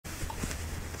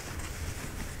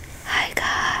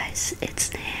guys,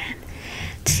 it's Nan.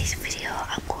 Today's video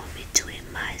I'm going to be doing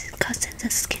my cousin's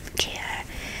skincare.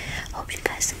 Hope you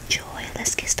guys enjoy.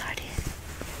 Let's get started.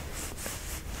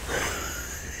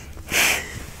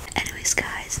 Anyways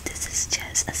guys, this is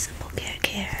just a simple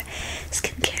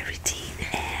skincare routine,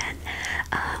 and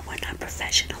we're not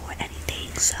professional or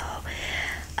anything, so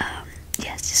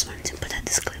yes, just wanted to put that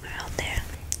disclaimer out there.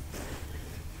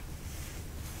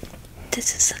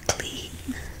 This is a clean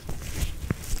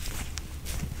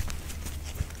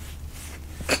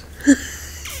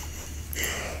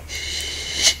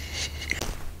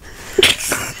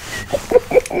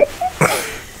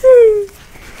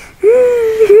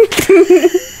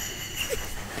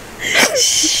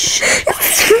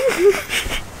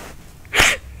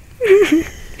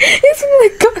it's my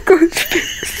cockroach.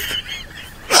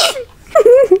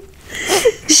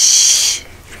 shh.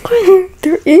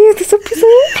 There is. There's a piece of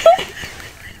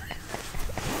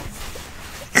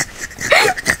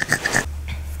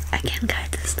Again guys,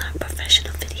 this is not a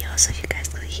professional video, so you guys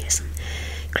gonna hear some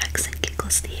cracks and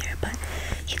giggles here, but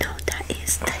you know, that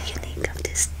is the unique of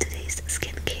today's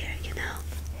skincare, you know.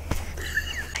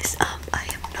 Guys, I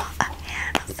am not a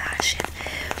fan of fashion.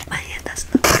 My hand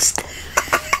doesn't look good.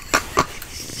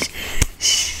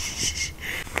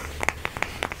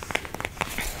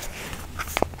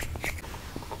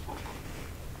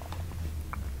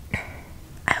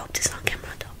 I hope this is on camera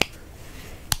though.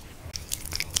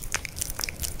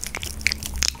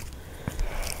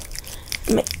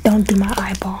 Don't do my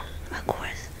eyeball. Of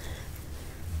course.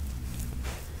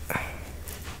 I'm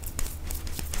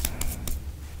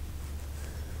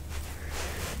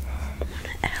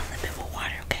gonna add a little bit more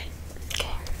water, okay?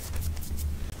 Okay.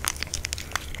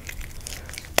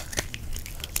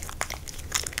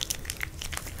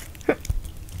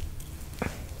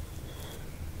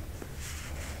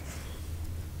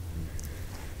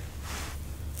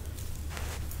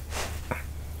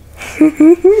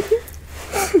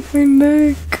 My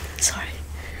neck. Sorry.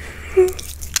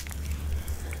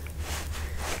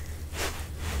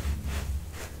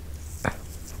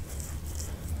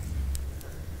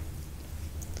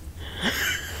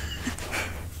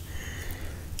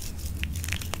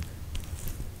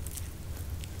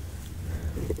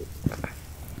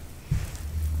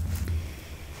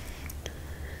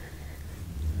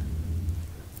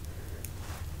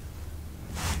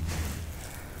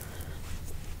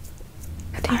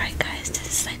 Alright guys,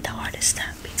 this is like the hardest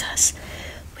step because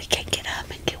we can't get up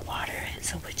and get water, and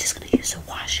so we're just gonna use a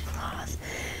washcloth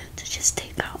to just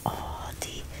take out all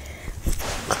the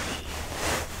clean.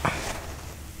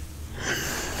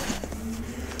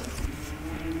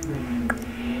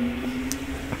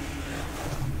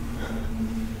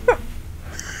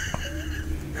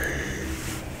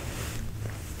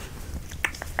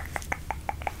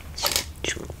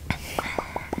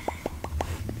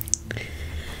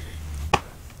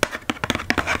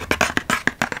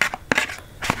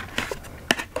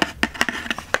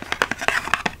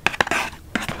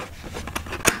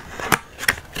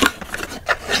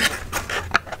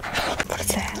 What is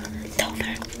that?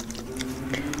 Toner.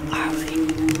 Are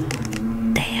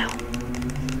we? Damn.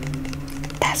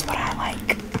 That's what I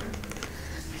like.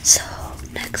 So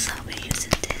next I'll be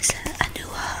using this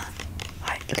Anua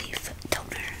Heart Leaf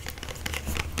Toner.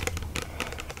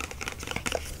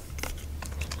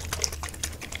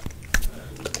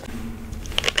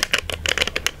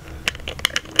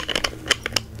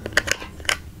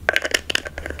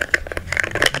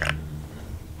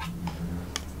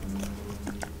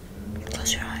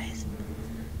 Close your eyes.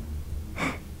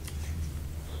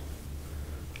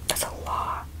 That's a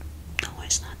lot. No,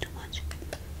 it's not too much.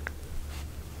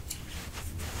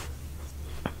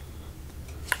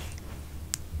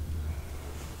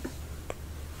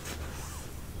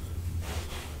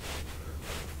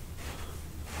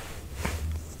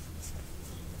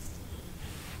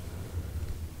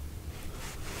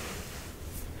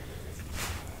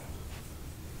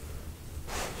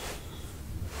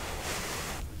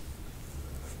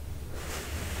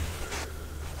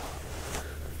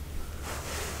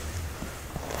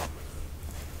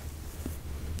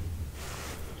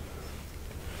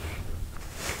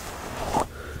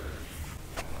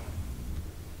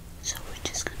 So we're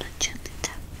just gonna gently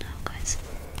tap now, guys.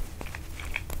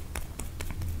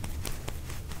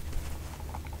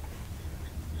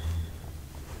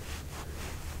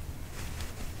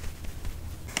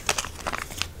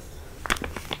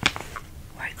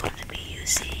 We're going to be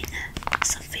using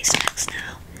some face masks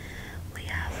now. We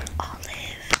have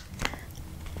Olive.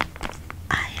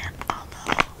 I am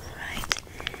Aloe, right?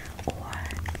 Or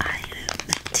I am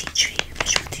Tea Tree.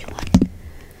 Which one do you want?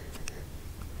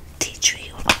 Tea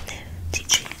Tree or Olive? Tea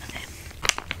Tree, okay.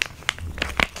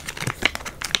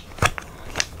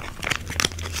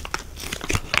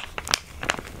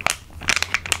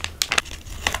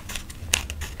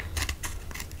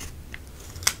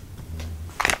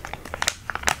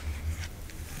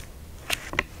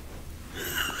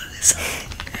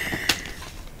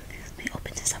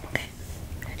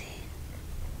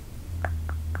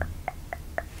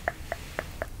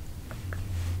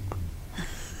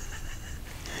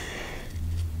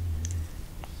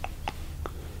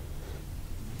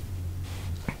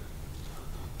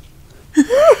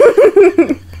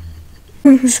 Sorry.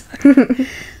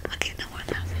 Okay, no more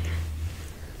laughing.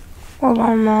 Well, I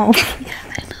don't know. Yeah, I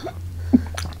know.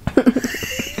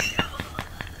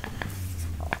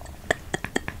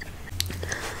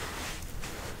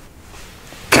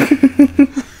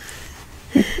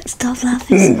 Stop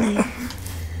laughing, silly.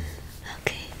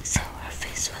 Okay, so her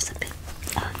face was a bit,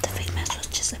 the face mask was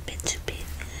just a bit too big.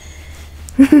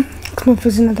 My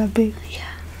face is not that big. Yeah.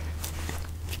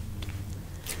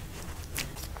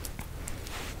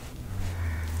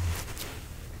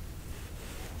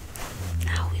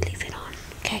 Now we leave it on,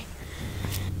 okay?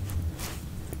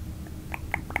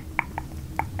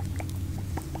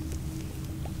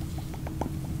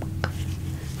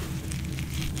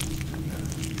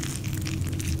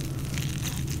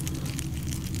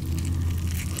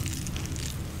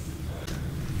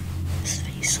 This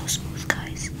face is so smooth,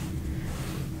 guys.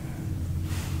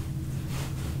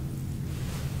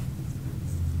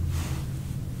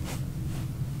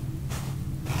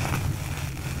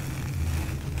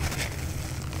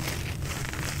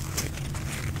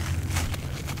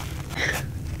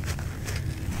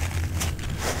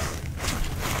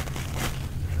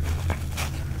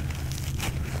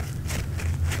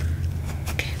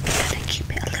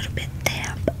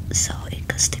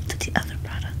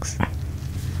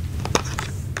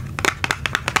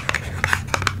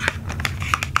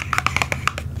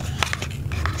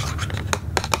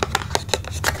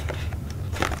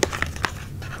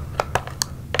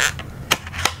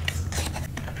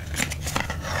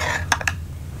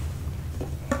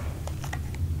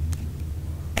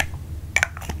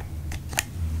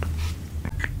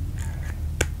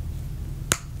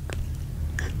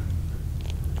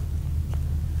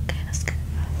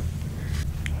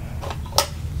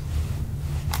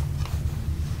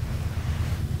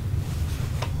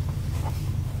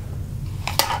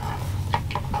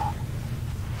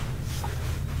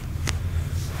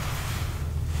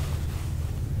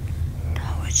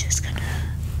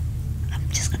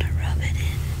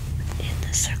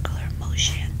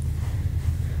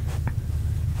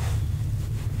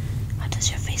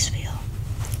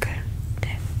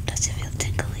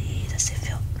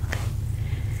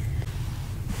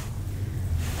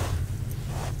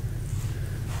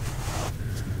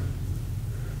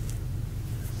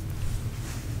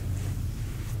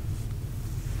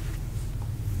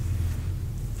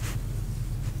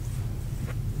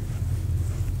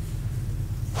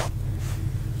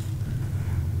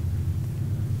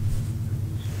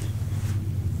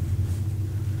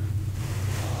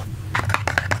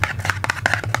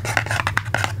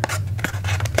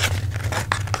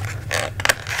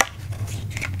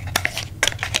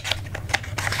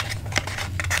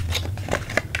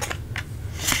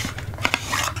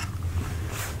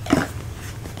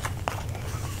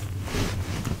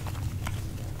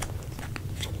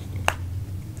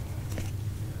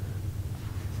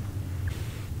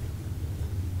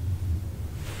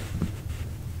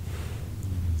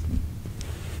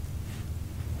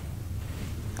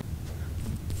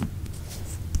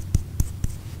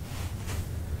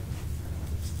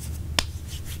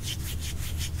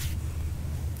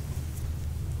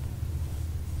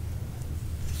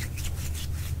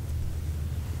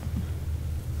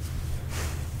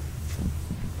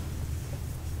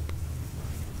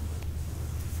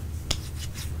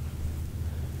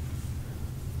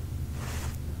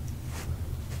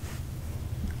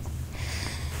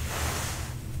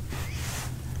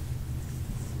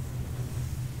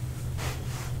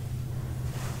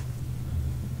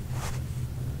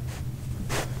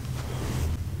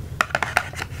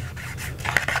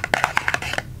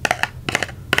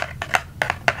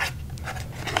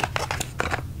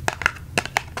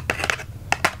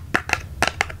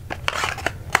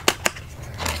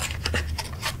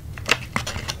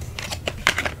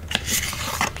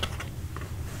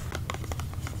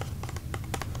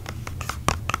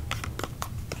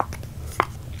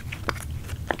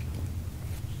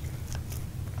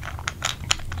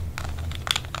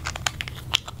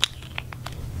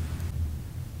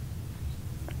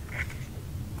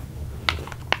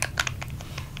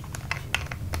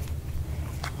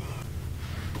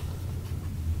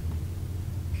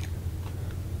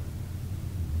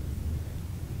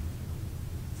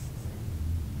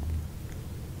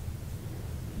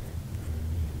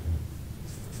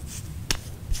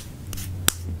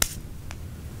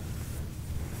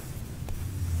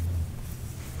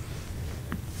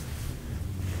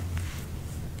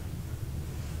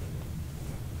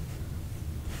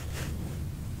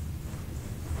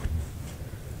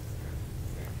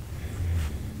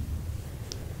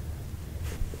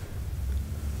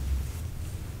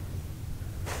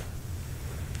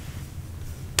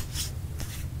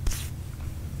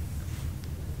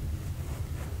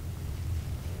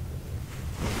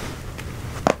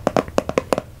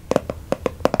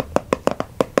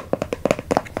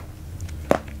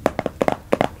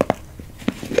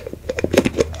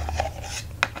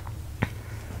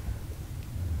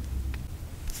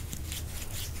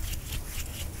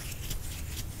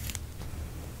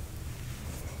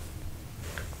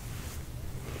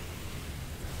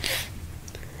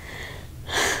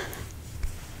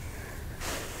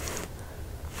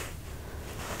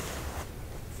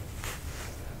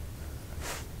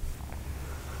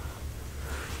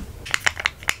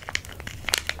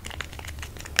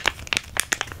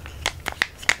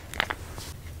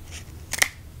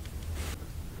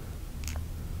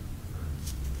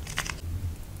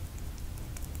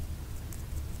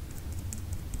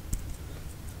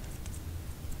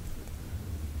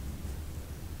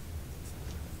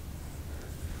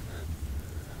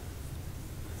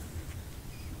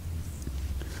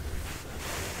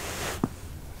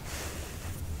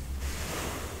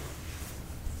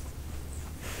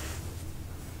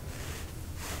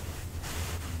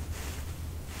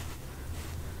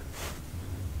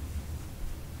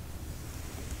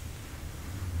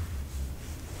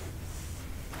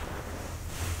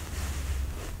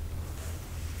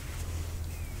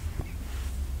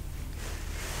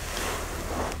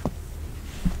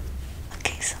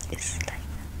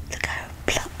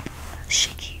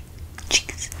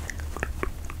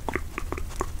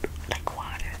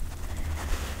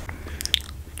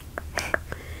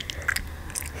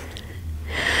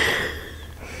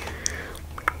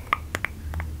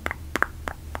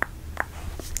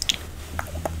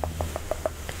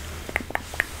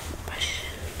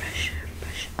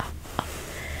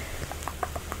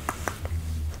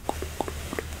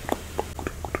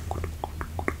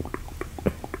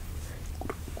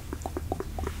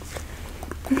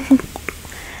 Plunk,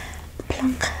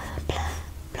 plunk,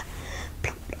 plunk,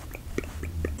 plunk,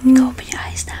 plunk. Go open your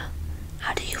eyes now.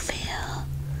 How do you feel?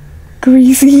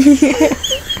 Greasy.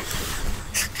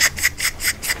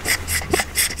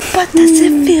 But does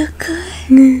it feel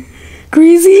good?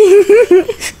 Greasy.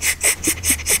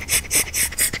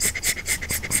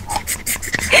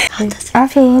 How does it I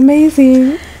feel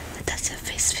amazing. Does your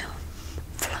face feel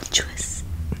voluptuous?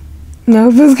 No,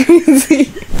 it feels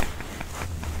greasy.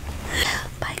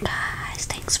 Bye guys,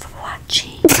 thanks for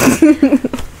watching.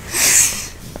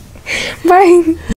 Bye.